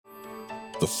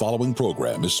The following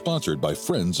program is sponsored by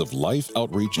Friends of Life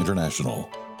Outreach International.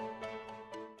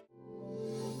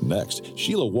 Next,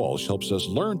 Sheila Walsh helps us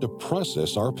learn to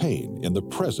process our pain in the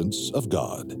presence of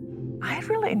God. I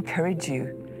really encourage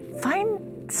you,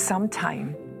 find some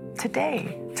time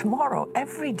today, tomorrow,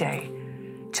 every day.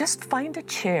 Just find a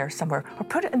chair somewhere or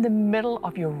put it in the middle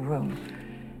of your room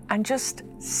and just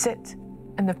sit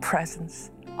in the presence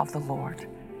of the Lord.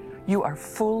 You are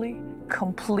fully,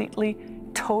 completely,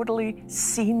 totally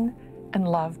seen and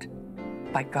loved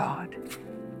by God.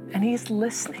 And He's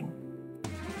listening.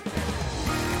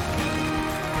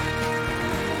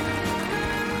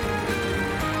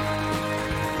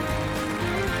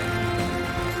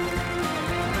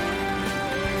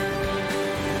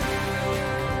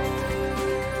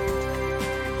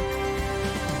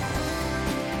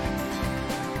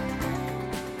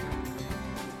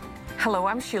 Hello,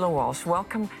 I'm Sheila Walsh.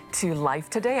 Welcome to Life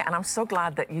Today, and I'm so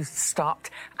glad that you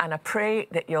stopped, and I pray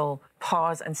that you'll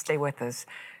pause and stay with us,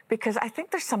 because I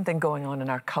think there's something going on in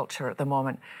our culture at the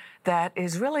moment that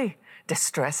is really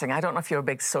distressing. I don't know if you're a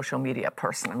big social media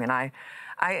person. I mean,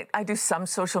 I do some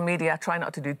social media. I try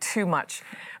not to do too much,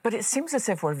 but it seems as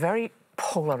if we're very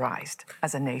polarized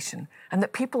as a nation and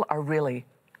that people are really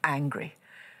angry.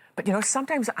 But, you know,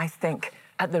 sometimes I think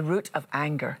at the root of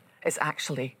anger is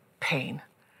actually pain.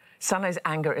 Sometimes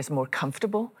anger is more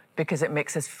comfortable because it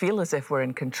makes us feel as if we're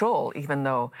in control, even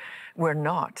though we're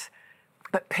not.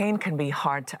 But pain can be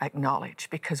hard to acknowledge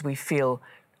because we feel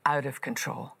out of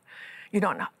control. You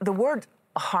know, the word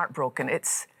heartbroken,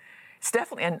 it's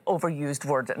definitely an overused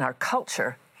word in our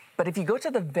culture. But if you go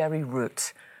to the very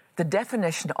root, the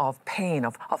definition of pain,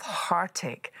 of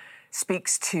heartache,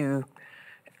 speaks to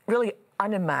really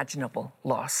unimaginable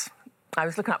loss. I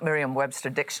was looking up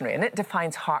Merriam-Webster dictionary, and it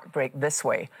defines heartbreak this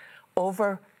way: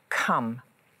 overcome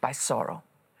by sorrow.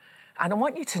 And I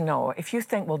want you to know, if you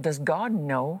think, well, does God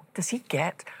know? Does He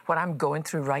get what I'm going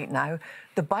through right now?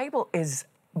 The Bible is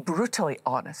brutally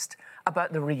honest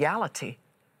about the reality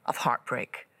of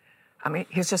heartbreak. I mean,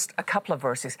 here's just a couple of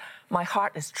verses. My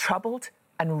heart is troubled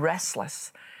and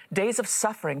restless. Days of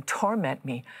suffering torment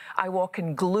me. I walk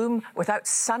in gloom without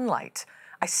sunlight.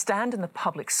 I stand in the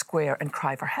public square and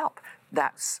cry for help.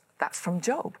 That's from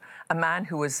Job, a man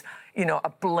who was, you know, a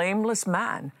blameless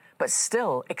man, but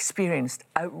still experienced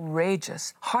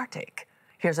outrageous heartache.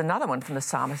 Here's another one from the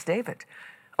psalmist David.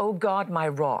 "O God, my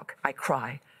rock, I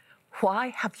cry, why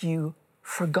have you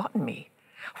forgotten me?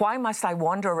 Why must I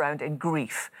wander around in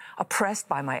grief, oppressed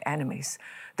by my enemies?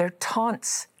 Their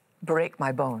taunts break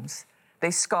my bones.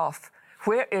 They scoff,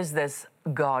 where is this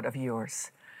God of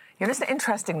yours?" You know, isn't it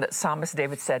interesting that psalmist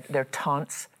David said, their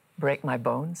taunts break my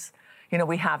bones? You know,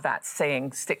 we have that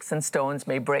saying, sticks and stones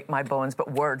may break my bones,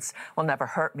 but words will never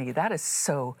hurt me. That is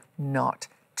so not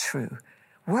true.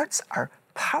 Words are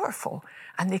powerful,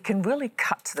 and they can really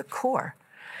cut to the core.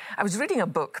 I was reading a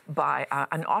book by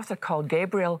an author called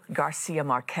Gabriel Garcia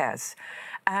Marquez,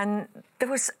 and there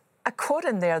was a quote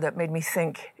in there that made me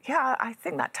think, yeah, I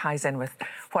think that ties in with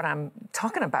what I'm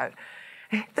talking about.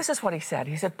 This is what he said.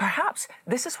 He said, perhaps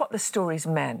this is what the stories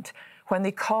meant when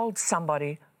they called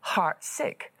somebody heart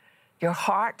sick. Your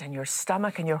heart and your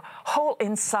stomach and your whole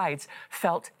insides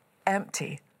felt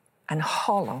empty and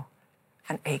hollow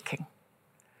and aching.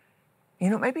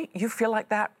 You know, maybe you feel like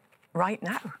that right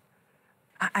now.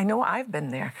 I know I've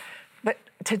been there. But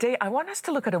today I want us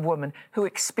to look at a woman who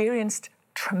experienced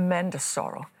tremendous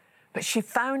sorrow, but she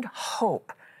found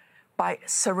hope by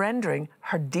surrendering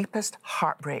her deepest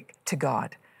heartbreak to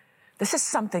God. This is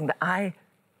something that I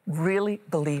really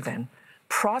believe in.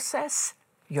 Process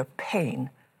your pain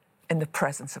in the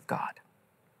presence of God.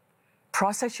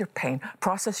 Process your pain,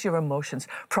 process your emotions,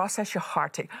 process your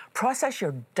heartache, process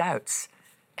your doubts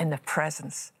in the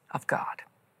presence of God.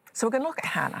 So we're going to look at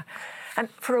Hannah. And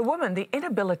for a woman, the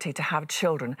inability to have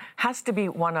children has to be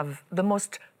one of the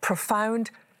most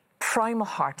profound, primal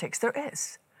heartaches there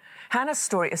is. Hannah's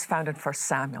story is found in 1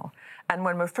 Samuel. And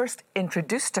when we're first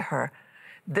introduced to her,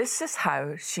 this is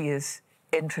how she is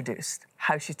introduced,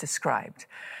 how she's described.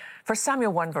 1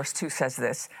 Samuel 1 verse 2 says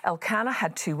this: Elkanah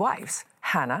had two wives,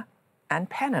 Hannah and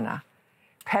Peninnah.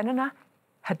 Peninnah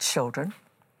had children,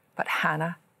 but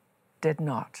Hannah did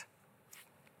not.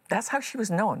 That's how she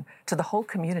was known to the whole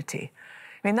community.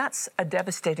 I mean, that's a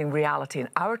devastating reality in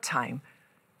our time,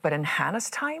 but in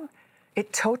Hannah's time,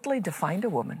 it totally defined a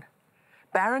woman.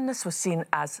 Barrenness was seen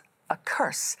as a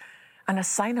curse and a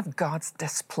sign of God's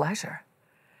displeasure.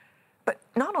 But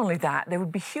not only that, there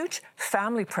would be huge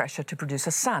family pressure to produce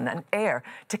a son, an heir,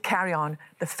 to carry on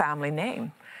the family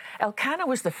name. Elkanah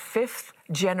was the fifth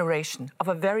generation of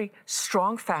a very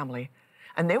strong family,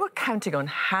 and they were counting on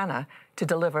Hannah to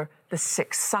deliver the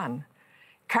sixth son.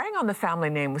 Carrying on the family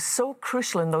name was so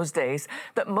crucial in those days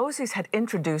that Moses had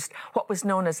introduced what was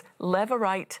known as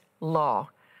Levirate law.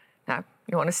 Now,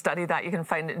 you want to study that, you can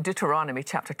find it in Deuteronomy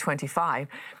chapter 25.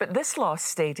 But this law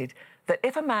stated that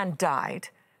if a man died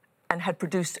and had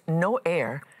produced no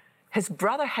heir, his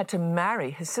brother had to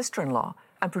marry his sister-in-law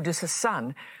and produce a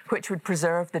son, which would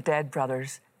preserve the dead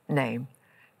brother's name.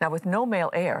 Now, with no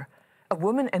male heir, a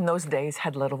woman in those days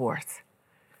had little worth.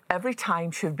 Every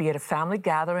time she would be at a family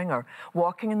gathering or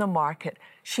walking in the market,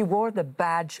 she wore the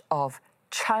badge of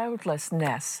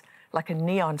childlessness like a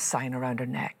neon sign around her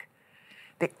neck.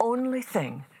 The only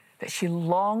thing that she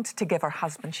longed to give her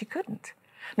husband, she couldn't.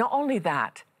 Not only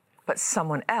that, but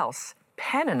someone else,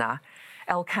 Peninnah,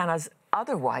 Elkanah's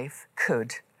other wife,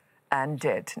 could and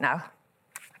did. Now,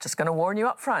 just going to warn you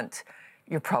up front,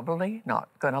 you're probably not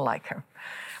going to like her.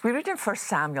 We read in 1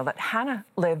 Samuel that Hannah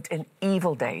lived in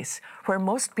evil days, where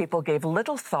most people gave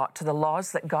little thought to the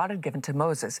laws that God had given to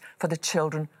Moses for the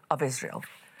children of Israel.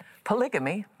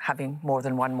 Polygamy, having more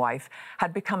than one wife,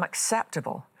 had become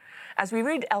acceptable. As we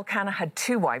read, Elkanah had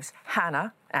two wives,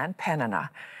 Hannah and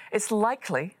Peninnah. It's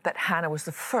likely that Hannah was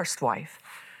the first wife,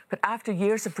 but after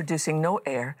years of producing no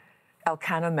heir,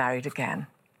 Elkanah married again.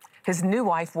 His new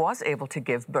wife was able to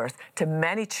give birth to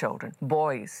many children,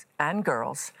 boys and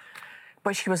girls,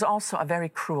 but she was also a very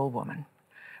cruel woman.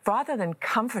 Rather than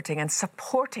comforting and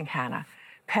supporting Hannah,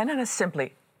 Peninnah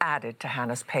simply added to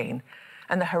Hannah's pain,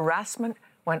 and the harassment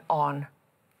went on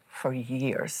for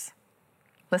years.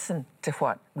 Listen to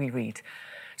what we read.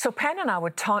 So Peninnah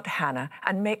would taunt Hannah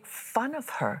and make fun of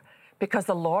her because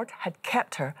the Lord had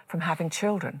kept her from having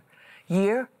children.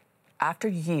 Year after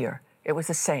year, it was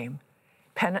the same.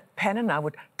 Peninnah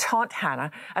would taunt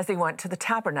Hannah as they went to the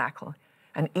tabernacle,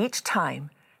 and each time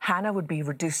Hannah would be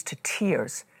reduced to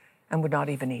tears and would not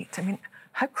even eat. I mean,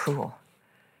 how cruel.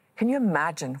 Can you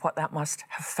imagine what that must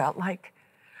have felt like?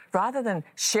 Rather than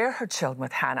share her children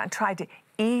with Hannah and try to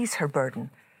ease her burden,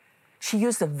 she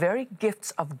used the very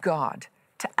gifts of God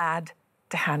to add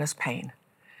to Hannah's pain.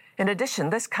 In addition,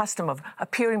 this custom of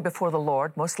appearing before the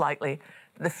Lord, most likely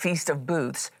the Feast of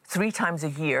Booths, 3 times a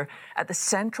year at the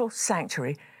central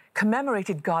sanctuary,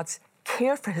 commemorated God's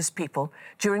care for his people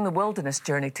during the wilderness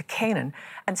journey to Canaan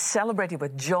and celebrated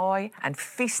with joy and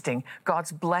feasting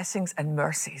God's blessings and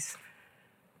mercies.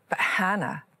 But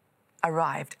Hannah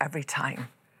arrived every time,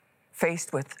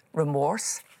 faced with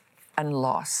remorse and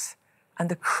loss and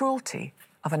the cruelty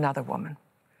of another woman.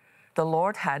 The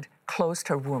Lord had closed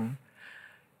her womb.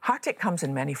 Heartache comes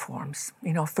in many forms.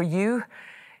 You know, for you,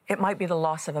 it might be the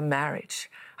loss of a marriage.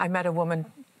 I met a woman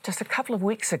just a couple of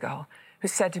weeks ago who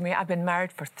said to me, I've been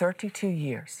married for 32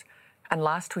 years. And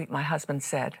last week, my husband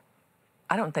said,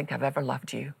 I don't think I've ever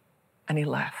loved you. And he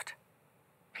left.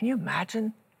 Can you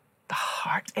imagine the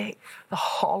heartache, the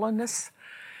hollowness?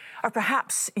 Or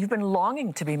perhaps you've been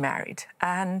longing to be married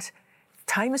and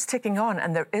time is ticking on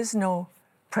and there is no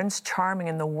Prince Charming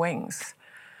in the wings.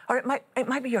 Or it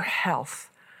might be your health.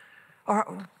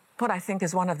 Or what I think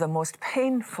is one of the most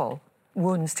painful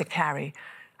wounds to carry.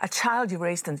 A child you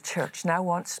raised in the church now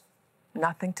wants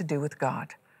nothing to do with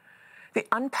God. The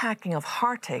unpacking of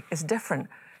heartache is different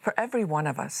for every one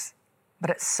of us, but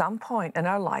at some point in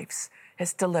our lives,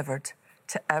 it's delivered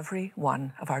to every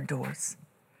one of our doors.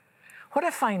 What I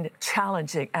find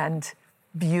challenging and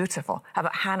beautiful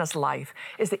about Hannah's life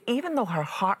is that even though her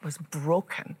heart was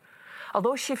broken,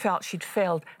 although she felt she'd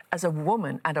failed as a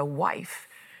woman and a wife,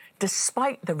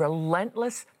 despite the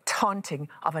relentless taunting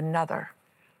of another,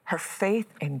 her faith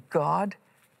in God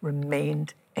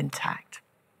remained intact.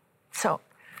 So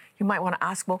you might want to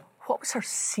ask, well, what was her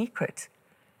secret?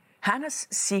 Hannah's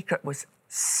secret was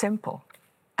simple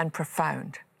and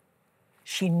profound.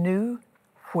 She knew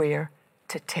where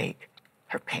to take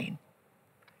her pain.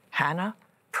 Hannah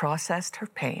processed her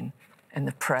pain in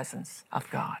the presence of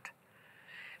God.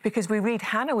 Because we read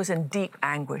Hannah was in deep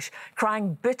anguish,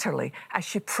 crying bitterly as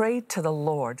she prayed to the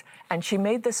Lord, and she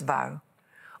made this vow,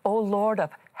 O Lord of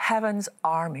heaven's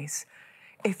armies,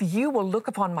 if you will look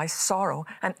upon my sorrow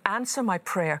and answer my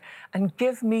prayer and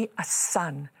give me a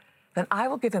son, then I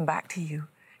will give him back to you.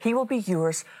 He will be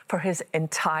yours for his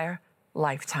entire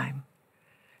lifetime.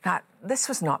 Now, this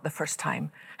was not the first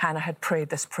time Hannah had prayed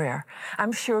this prayer.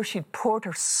 I'm sure she'd poured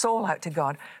her soul out to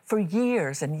God for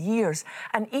years and years.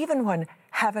 And even when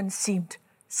heaven seemed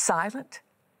silent,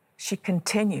 she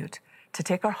continued to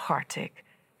take her heartache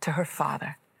to her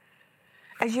Father.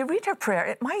 As you read her prayer,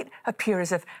 it might appear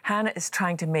as if Hannah is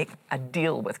trying to make a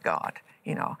deal with God.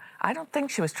 You know, I don't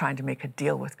think she was trying to make a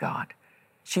deal with God.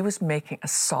 She was making a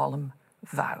solemn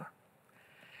vow.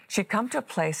 She'd come to a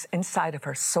place inside of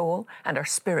her soul and her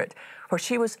spirit where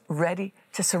she was ready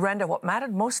to surrender what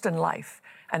mattered most in life.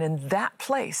 And in that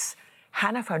place,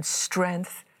 Hannah found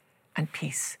strength and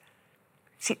peace.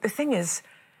 See, the thing is,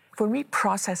 when we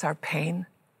process our pain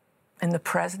in the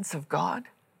presence of God,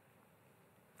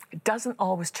 it doesn't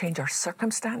always change our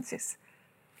circumstances,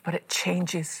 but it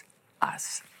changes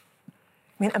us. I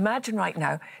mean, imagine right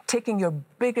now taking your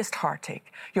biggest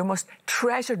heartache, your most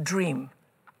treasured dream,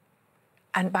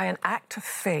 and by an act of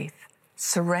faith,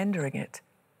 surrendering it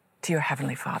to your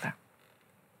Heavenly Father.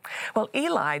 Well,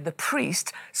 Eli, the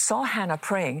priest, saw Hannah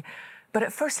praying, but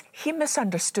at first he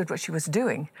misunderstood what she was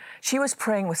doing. She was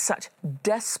praying with such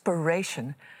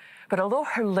desperation, but although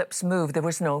her lips moved, there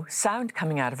was no sound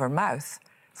coming out of her mouth.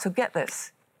 So get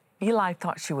this, Eli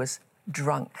thought she was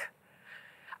drunk.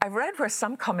 I've read where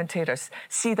some commentators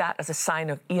see that as a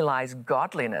sign of Eli's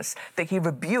godliness, that he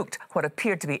rebuked what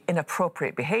appeared to be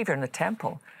inappropriate behavior in the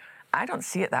temple. I don't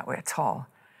see it that way at all.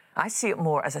 I see it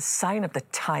more as a sign of the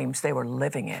times they were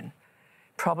living in.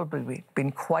 Probably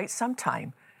been quite some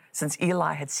time since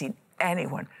Eli had seen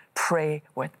anyone pray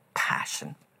with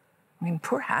passion. I mean,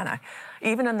 poor Hannah.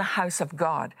 Even in the house of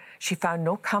God, she found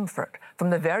no comfort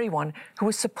from the very one who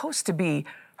was supposed to be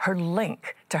her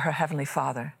link to her Heavenly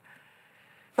Father.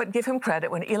 But give him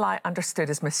credit, when Eli understood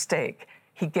his mistake,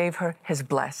 he gave her his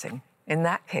blessing. In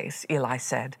that case, Eli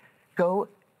said, "Go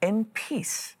in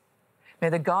peace. May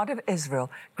the God of Israel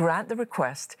grant the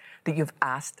request that you've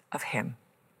asked of him."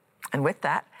 And with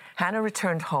that, Hannah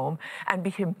returned home and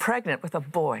became pregnant with a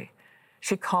boy.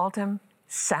 She called him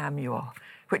Samuel,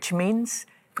 which means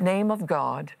name of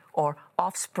God, or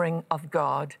offspring of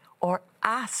God, or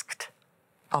asked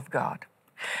of God.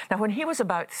 Now, when he was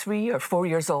about 3 or 4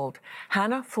 years old,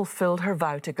 Hannah fulfilled her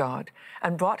vow to God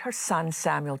and brought her son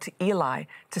Samuel to Eli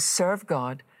to serve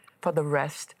God for the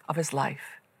rest of his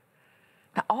life.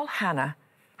 Now, all Hannah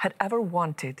had ever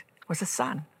wanted was a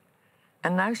son,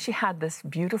 and now she had this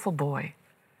beautiful boy.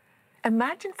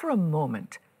 Imagine for a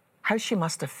moment how she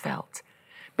must have felt,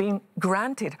 being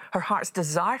granted her heart's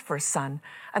desire for a son,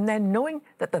 and then knowing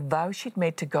that the vow she'd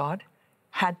made to God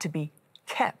had to be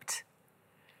kept.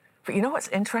 But you know what's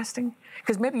interesting?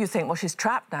 Because maybe you think, well, she's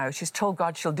trapped now. She's told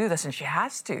God she'll do this and she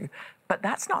has to. But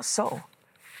that's not so.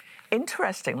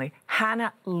 Interestingly,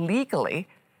 Hannah legally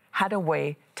had a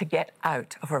way to get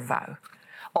out of her vow.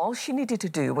 All she needed to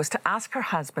do was to ask her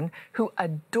husband, who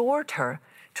adored her,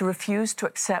 to refuse to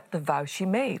accept the vow she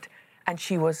made. And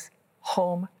she was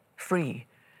home free.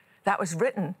 That was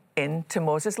written into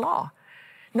Moses' law.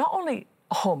 Not only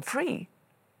home free,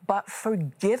 but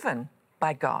forgiven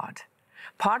by God.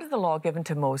 Part of the law given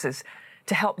to Moses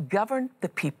to help govern the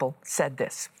people said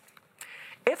this: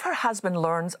 if her husband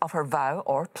learns of her vow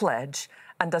or pledge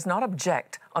and does not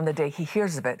object on the day he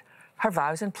hears of it, her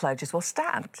vows and pledges will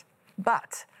stand.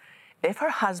 But if her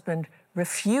husband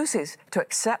refuses to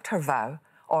accept her vow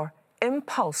or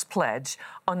impulse pledge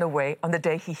on the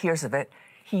day he hears of it,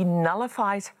 he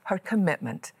nullifies her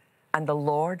commitment and the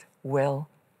Lord will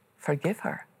forgive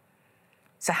her.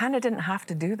 So Hannah didn't have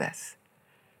to do this.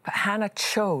 But Hannah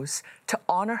chose to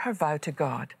honor her vow to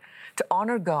God, to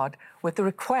honor God with the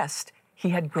request he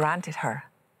had granted her.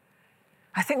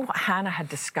 I think what Hannah had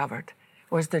discovered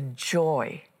was the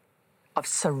joy of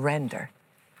surrender,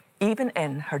 even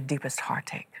in her deepest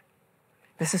heartache.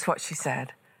 This is what she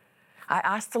said: "I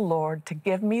asked the Lord to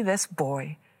give me this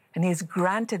boy, and he has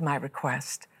granted my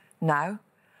request. Now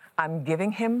I'm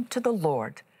giving him to the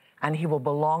Lord, and he will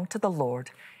belong to the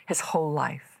Lord his whole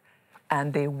life."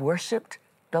 And they worshiped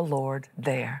the Lord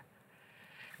there.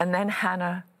 And then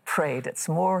Hannah prayed. It's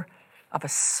more of a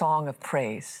song of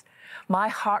praise. "My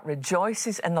heart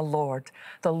rejoices in the Lord.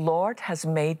 The Lord has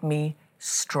made me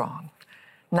strong.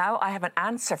 Now I have an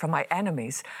answer for my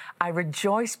enemies. I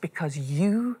rejoice because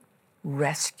you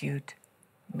rescued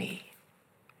me."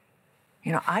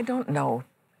 You know, I don't know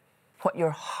what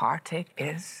your heartache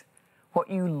is, what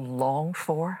you long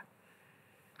for,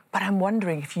 but I'm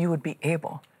wondering if you would be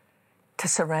able to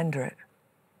surrender it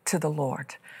to the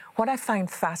Lord. What I find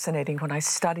fascinating when I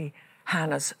study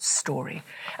Hannah's story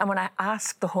and when I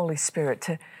ask the Holy Spirit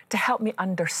to help me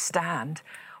understand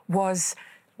was,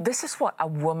 this is what a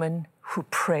woman who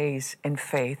prays in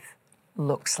faith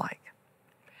looks like.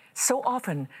 So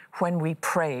often when we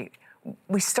pray,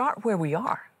 we start where we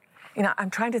are. You know, I'm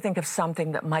trying to think of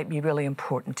something that might be really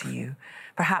important to you.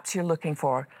 Perhaps you're looking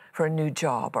for a new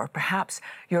job, or perhaps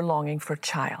you're longing for a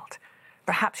child.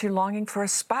 Perhaps you're longing for a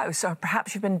spouse, or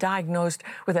perhaps you've been diagnosed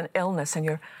with an illness and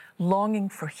you're longing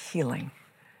for healing.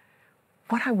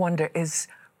 What I wonder is,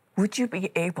 would you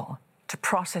be able to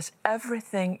process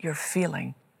everything you're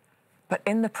feeling, but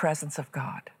in the presence of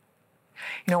God?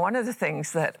 You know, one of the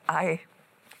things that I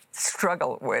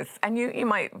struggle with, and you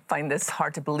might find this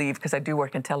hard to believe because I do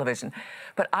work in television,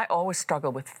 but I always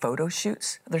struggle with photo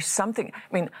shoots. There's something,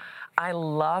 I mean, I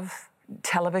love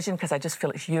television because I just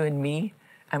feel it's you and me,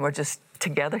 and we're just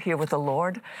together here with the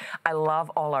Lord. I love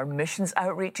all our missions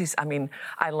outreaches. I mean,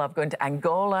 I love going to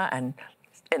Angola and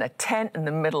in a tent in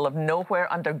the middle of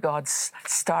nowhere under God's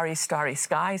starry, starry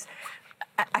skies.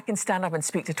 I can stand up and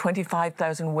speak to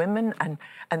 25,000 women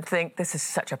and think this is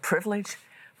such a privilege.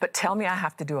 But tell me I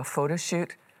have to do a photo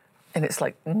shoot, and it's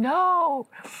like, no.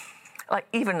 Like,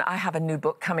 even I have a new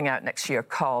book coming out next year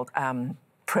called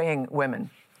Praying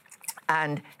Women.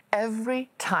 And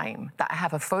every time that I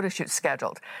have a photo shoot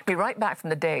scheduled, be right back from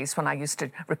the days when I used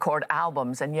to record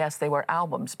albums, and yes, they were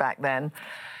albums back then,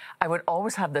 I would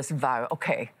always have this vow,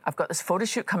 okay, I've got this photo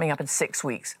shoot coming up in 6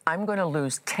 weeks. I'm going to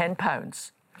lose 10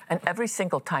 pounds. And every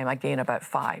single time I gain about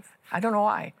 5. I don't know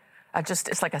why.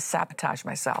 It's like I sabotage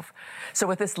myself. So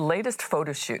with this latest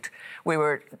photo shoot, we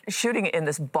were shooting in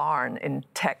this barn in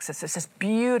Texas. It's this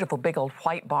beautiful big old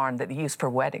white barn that they use for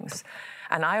weddings.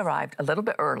 And I arrived a little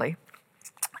bit early,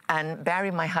 and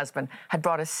Barry, my husband, had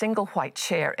brought a single white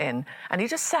chair in, and he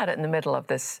just sat it in the middle of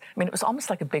this. I mean, it was almost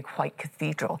like a big white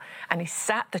cathedral. And he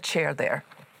sat the chair there,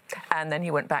 and then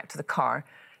he went back to the car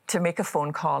to make a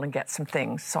phone call and get some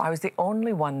things. So I was the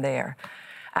only one there.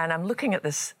 And I'm looking at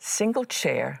this single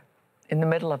chair in the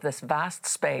middle of this vast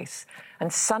space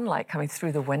and sunlight coming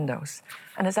through the windows.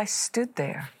 And as I stood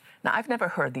there, now I've never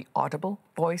heard the audible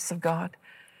voice of God,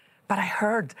 but I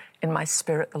heard in my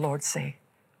spirit the Lord say,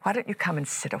 why don't you come and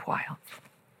sit a while?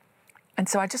 And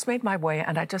so I just made my way,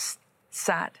 and I just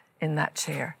sat in that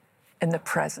chair in the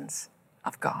presence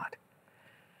of God.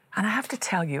 And I have to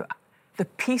tell you, the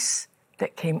peace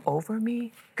that came over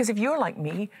me, because if you're like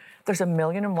me, there's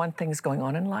 1,000,001 things going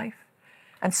on in life.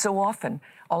 And so often,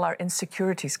 all our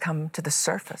insecurities come to the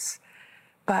surface.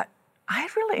 But I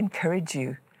really encourage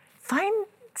you, find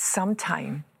some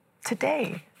time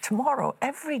today, tomorrow,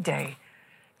 every day.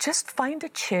 Just find a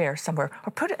chair somewhere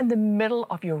or put it in the middle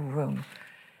of your room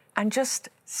and just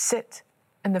sit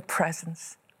in the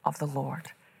presence of the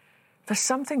Lord. There's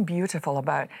something beautiful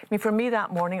about, I mean, for me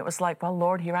that morning, it was like, well,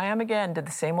 Lord, here I am again, did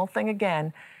the same old thing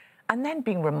again. And then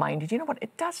being reminded, you know what,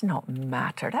 it does not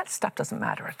matter. That stuff doesn't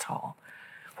matter at all.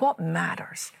 What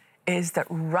matters is that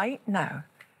right now,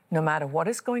 no matter what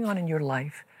is going on in your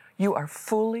life, you are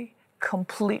fully,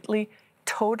 completely,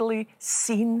 totally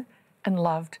seen and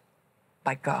loved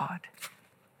by God.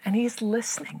 And He's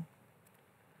listening.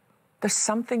 There's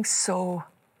something so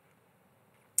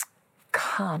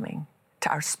calming to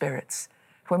our spirits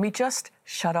when we just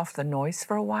shut off the noise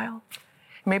for a while.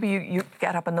 Maybe you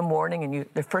get up in the morning and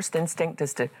the first instinct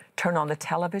is to turn on the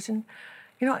television.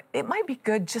 You know, it might be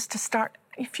good just to start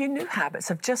a few new habits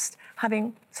of just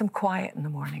having some quiet in the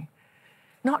morning.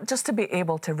 Not just to be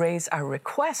able to raise our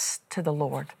requests to the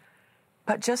Lord,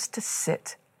 but just to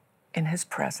sit in His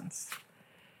presence.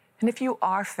 And if you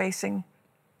are facing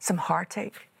some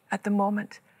heartache at the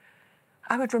moment,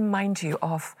 I would remind you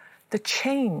of the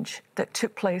change that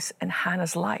took place in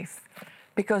Hannah's life.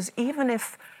 Because even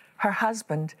if her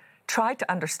husband tried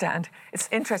to understand, it's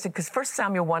interesting because 1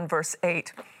 Samuel 1 verse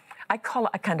 8, I call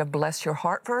it a kind of bless your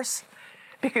heart verse,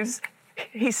 because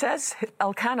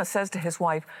Elkanah says to his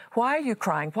wife, why are you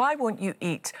crying? Why won't you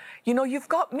eat? You know, you've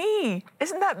got me.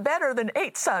 Isn't that better than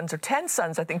 8 sons or 10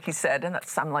 sons, I think he said. And that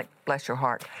sounded like bless your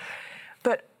heart.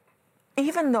 But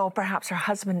even though perhaps her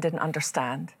husband didn't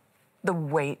understand the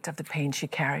weight of the pain she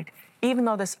carried, even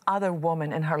though this other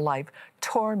woman in her life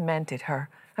tormented her,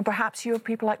 and perhaps you have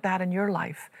people like that in your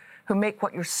life who make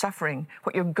what you're suffering,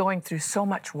 what you're going through so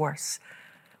much worse.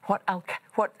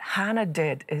 What Hannah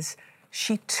did is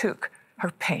she took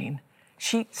her pain.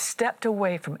 She stepped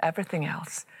away from everything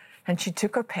else, and she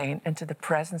took her pain into the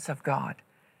presence of God.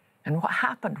 And what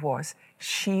happened was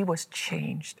she was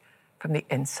changed from the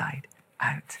inside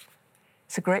out.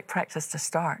 It's a great practice to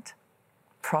start.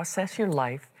 Process your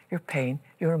life, your pain,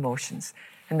 your emotions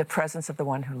in the presence of the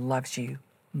one who loves you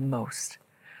most.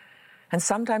 And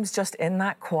sometimes just in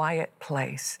that quiet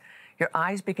place, your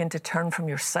eyes begin to turn from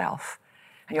yourself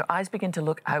and your eyes begin to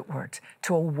look outward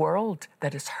to a world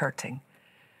that is hurting.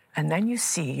 And then you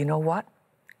see, you know what?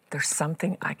 There's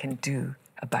something I can do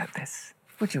about this.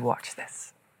 Would you watch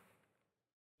this?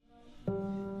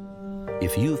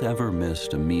 If you've ever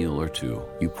missed a meal or two,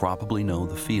 you probably know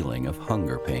the feeling of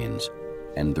hunger pains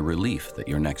and the relief that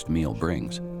your next meal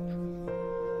brings.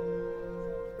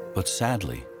 But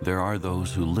sadly, there are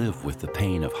those who live with the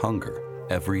pain of hunger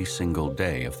every single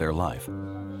day of their life.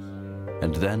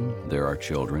 And then there are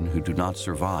children who do not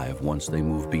survive once they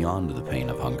move beyond the pain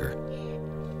of hunger.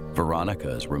 Veronica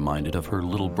is reminded of her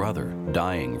little brother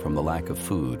dying from the lack of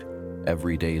food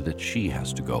every day that she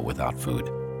has to go without food.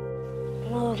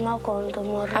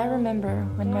 I remember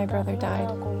when my brother died.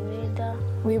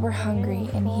 We were hungry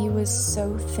and he was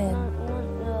so thin.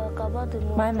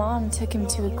 My mom took him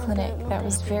to a clinic that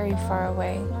was very far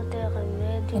away,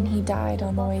 and he died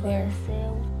on the way there.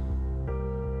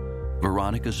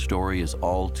 Veronica's story is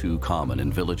all too common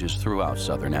in villages throughout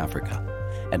southern Africa,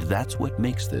 and that's what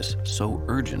makes this so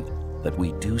urgent that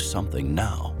we do something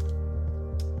now.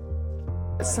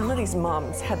 Some of these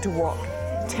moms had to walk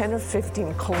 10 or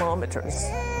 15 kilometers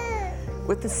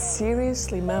with a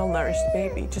seriously malnourished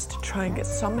baby just to try and get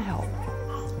some help.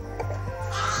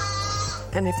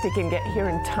 And if they can get here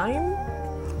in time,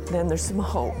 then there's some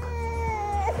hope.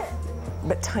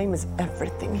 But time is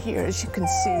everything here, as you can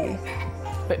see.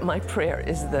 But my prayer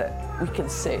is that we can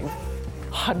save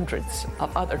hundreds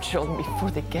of other children before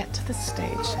they get to this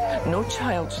stage. No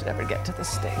child should ever get to this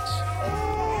stage.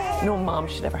 No mom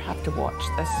should ever have to watch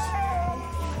this.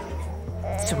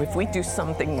 So if we do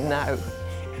something now,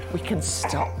 we can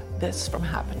stop this from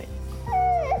happening.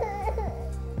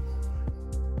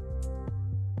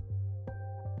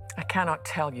 I cannot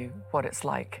tell you what it's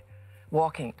like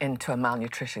walking into a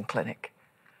malnutrition clinic.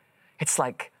 It's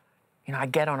like, I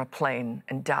get on a plane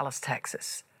in Dallas,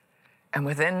 Texas, and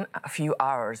within a few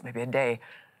hours, maybe a day,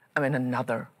 I'm in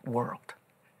another world.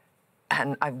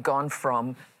 And I've gone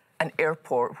from an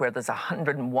airport where there's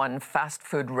 101 fast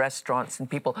food restaurants and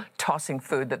people tossing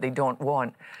food that they don't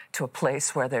want to a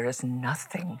place where there is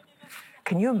nothing.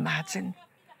 Can you imagine,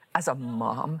 as a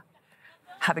mom,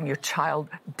 having your child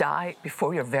die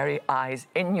before your very eyes,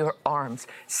 in your arms,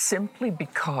 simply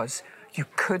because you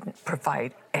couldn't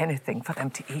provide anything for them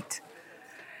to eat?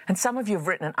 And some of you have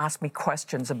written and asked me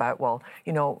questions about,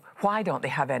 why don't they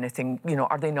have anything?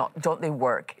 Don't they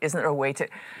work? Isn't there a way to...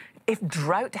 If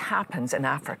drought happens in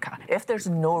Africa, if there's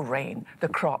no rain, the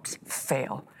crops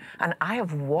fail. And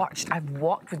I've walked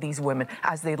with these women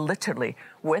as they literally,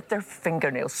 with their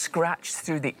fingernails, scratch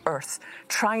through the earth,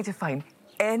 trying to find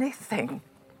anything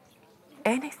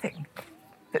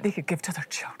that they could give to their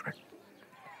children.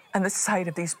 And the sight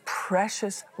of these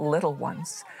precious little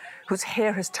ones whose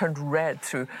hair has turned red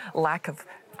through lack of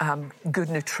good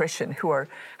nutrition, who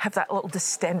have that little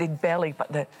distended belly,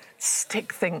 but the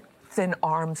thin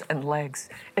arms and legs,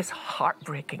 is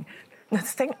heartbreaking. The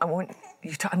thing I want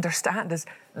you to understand is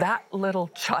that little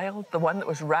child, the one that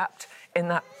was wrapped in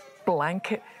that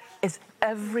blanket, is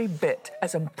every bit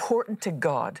as important to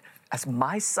God as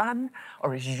my son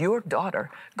or as your daughter.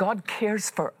 God cares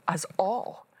for us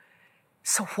all.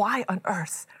 So why on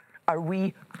earth are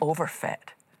we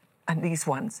overfed and these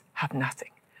ones have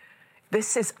nothing?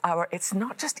 It's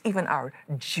not just even our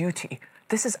duty,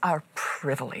 this is our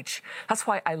privilege. That's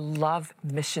why I love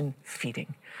mission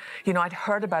feeding. I'd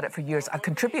heard about it for years, I've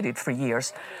contributed for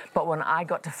years, but when I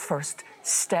got to first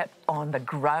step on the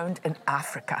ground in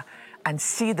Africa and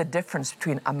see the difference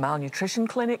between a malnutrition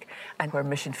clinic and where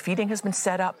mission feeding has been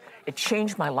set up, it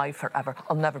changed my life forever.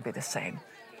 I'll never be the same.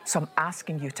 So I'm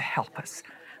asking you to help us.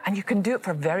 And you can do it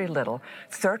for very little.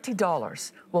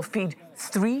 $30 will feed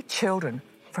 3 children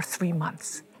for 3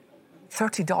 months.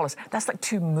 $30, that's like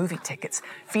 2 movie tickets,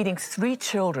 feeding 3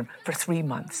 children for 3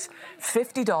 months.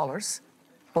 $50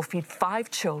 will feed 5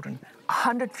 children,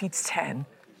 100 feeds 10.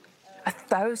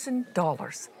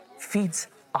 $1,000 feeds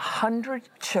 100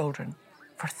 children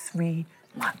for 3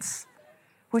 months.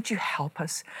 Would you help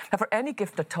us? Now, for any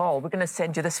gift at all, we're going to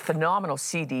send you this phenomenal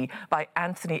CD by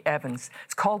Anthony Evans.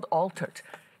 It's called Altered.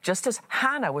 Just as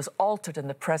Hannah was altered in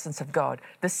the presence of God,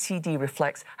 this CD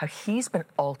reflects how he's been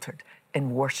altered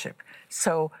in worship.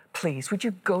 So please, would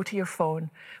you go to your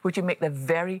phone? Would you make the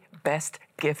very best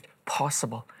gift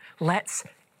possible? Let's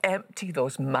empty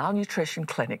those malnutrition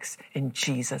clinics in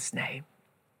Jesus' name.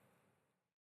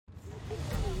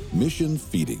 Mission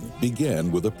Feeding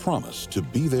began with a promise to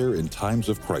be there in times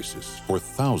of crisis for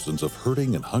thousands of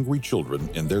hurting and hungry children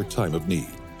in their time of need.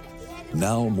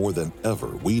 Now more than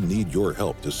ever, we need your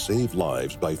help to save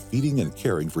lives by feeding and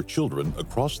caring for children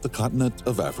across the continent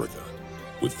of Africa.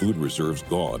 With food reserves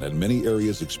gone and many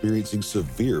areas experiencing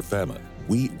severe famine,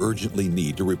 we urgently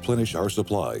need to replenish our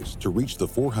supplies to reach the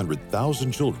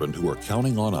 400,000 children who are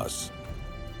counting on us.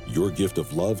 Your gift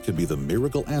of love can be the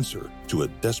miracle answer to a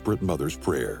desperate mother's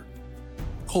prayer.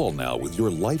 Call now with your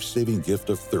life-saving gift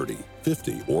of $30,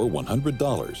 $50, or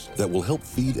 $100 that will help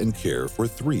feed and care for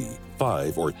 3,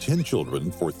 5, or 10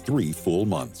 children for 3 full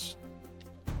months.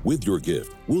 With your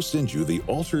gift, we'll send you the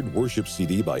Altered Worship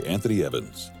CD by Anthony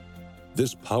Evans.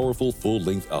 This powerful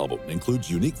full-length album includes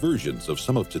unique versions of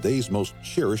some of today's most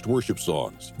cherished worship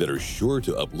songs that are sure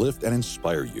to uplift and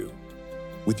inspire you.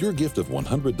 With your gift of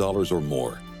 $100 or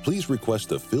more, please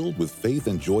request a Filled with Faith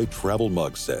and Joy travel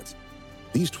mug set.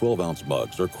 These 12-ounce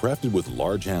mugs are crafted with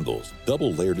large handles,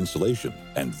 double-layered insulation,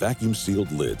 and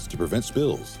vacuum-sealed lids to prevent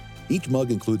spills. Each mug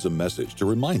includes a message to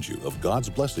remind you of God's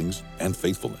blessings and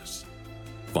faithfulness.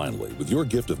 Finally, with your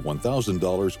gift of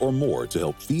 $1,000 or more to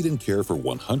help feed and care for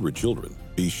 100 children,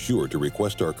 be sure to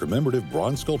request our commemorative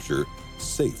bronze sculpture,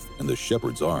 Safe in the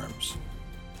Shepherd's Arms.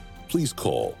 Please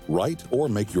call, write, or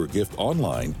make your gift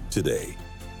online today.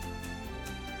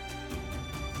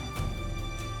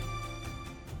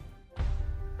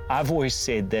 I've always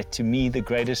said that to me, the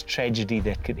greatest tragedy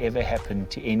that could ever happen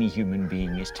to any human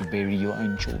being is to bury your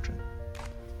own children.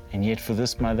 And yet for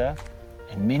this mother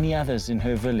and many others in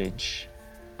her village,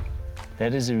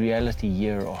 that is a reality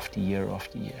year after year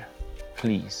after year.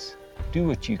 Please, do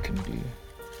what you can do.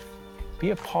 Be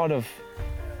a part of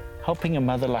helping a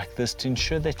mother like this to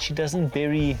ensure that she doesn't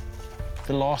bury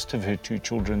the last of her 2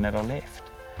 children that are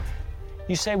left.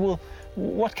 You say, well,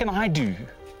 what can I do?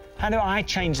 How do I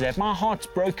change that? My heart's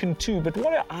broken too, but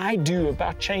what do I do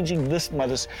about changing this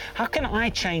mother's? How can I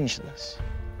change this?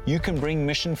 You can bring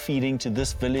mission feeding to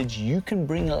this village. You can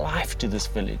bring life to this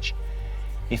village.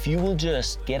 If you will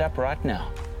just get up right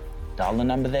now, dial the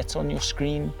number that's on your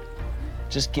screen,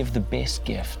 just give the best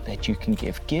gift that you can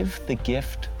give. Give the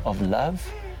gift of love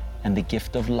and the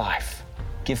gift of life.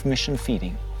 Give mission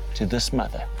feeding to this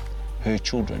mother, her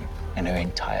children, and her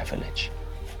entire village.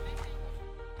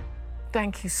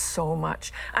 Thank you so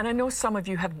much. And I know some of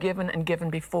you have given and given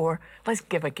before. Let's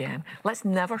give again. Let's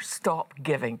never stop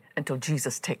giving until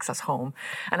Jesus takes us home.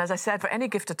 And as I said, for any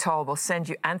gift at all, we'll send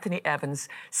you Anthony Evans'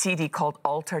 CD called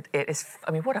Altered. It is,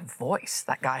 I mean, what a voice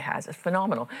that guy has. It's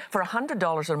phenomenal. For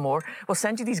 $100 or more, we'll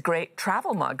send you these great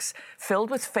travel mugs filled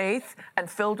with faith and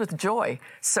filled with joy.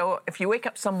 So if you wake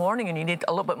up some morning and you need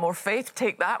a little bit more faith,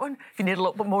 take that one. If you need a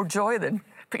little bit more joy, then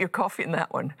put your coffee in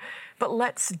that one. But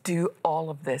let's do all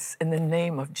of this in the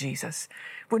name of Jesus.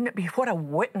 Wouldn't it be what a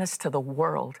witness to the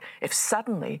world if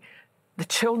suddenly the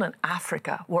children in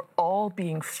Africa were all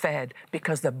being fed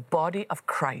because the body of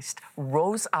Christ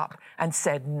rose up and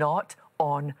said, not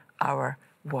on our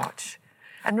watch.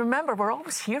 And remember, we're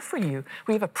always here for you.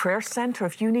 We have a prayer center.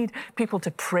 If you need people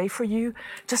to pray for you,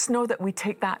 just know that we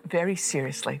take that very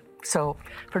seriously. So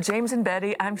for James and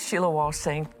Betty, I'm Sheila Walsh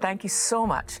saying thank you so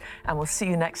much, and we'll see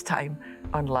you next time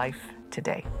on Life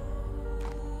Today.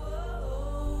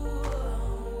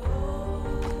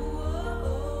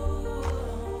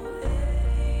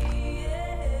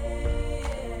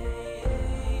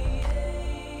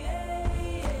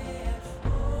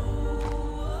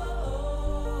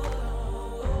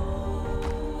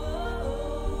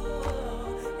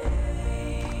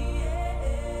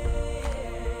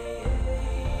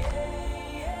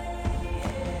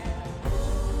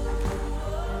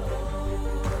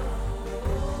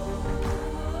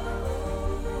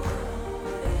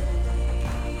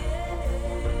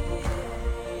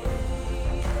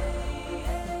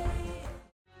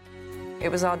 It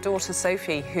was our daughter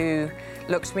Sophie who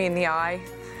looked me in the eye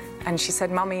and she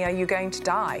said, "Mummy, are you going to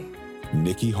die?"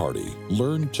 Nikki Hardy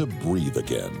learned to breathe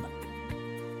again.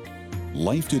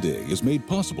 Life Today is made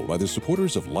possible by the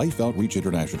supporters of Life Outreach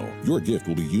International. Your gift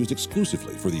will be used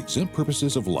exclusively for the exempt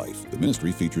purposes of life. The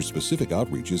ministry features specific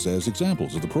outreaches as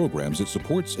examples of the programs it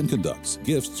supports and conducts.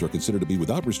 Gifts are considered to be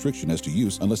without restriction as to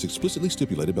use unless explicitly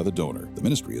stipulated by the donor. The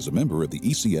ministry is a member of the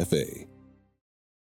ECFA.